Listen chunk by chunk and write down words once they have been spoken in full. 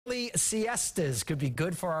Siestas could be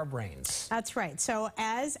good for our brains. That's right. So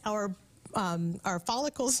as our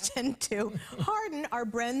follicles tend to harden, our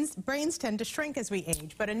brains tend to shrink as we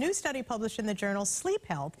age. But a new study published in the journal Sleep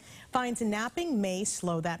Health finds napping may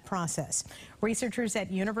slow that process. Researchers at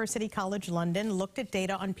University College London looked at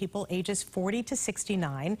data on people ages 40 to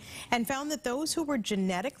 69 and found that those who were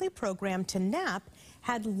genetically programmed to nap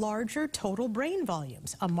had larger total brain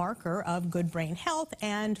volumes, a marker of good brain health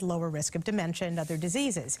and lower risk of dementia and other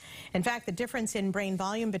diseases. In fact, the difference in brain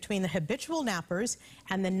volume between the habitual nappers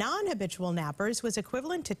and the non-habitual nappers was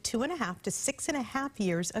equivalent to 2.5 to 6.5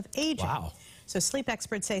 years of aging. Wow. So sleep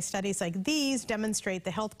experts say studies like these demonstrate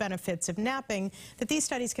the health benefits of napping, that these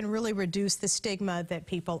studies can really reduce the stigma that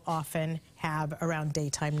people often have around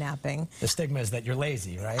daytime napping. The stigma is that you're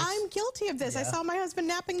lazy, right? I'm guilty of this. Yeah. I saw my husband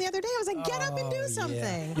napping the other day. I was like, get up and do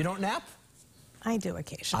something. Yeah. You don't nap? I do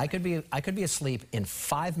occasionally. I could be asleep in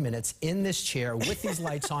 5 minutes in this chair with these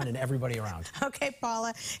lights on and everybody around. Okay,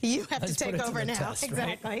 Paula, you have to take over now. Test,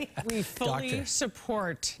 exactly. Right? We fully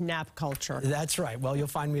support nap culture. That's right. Well, you'll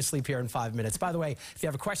find me asleep here in 5 minutes. By the way, if you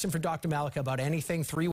have a question for Dr. Mallika about anything,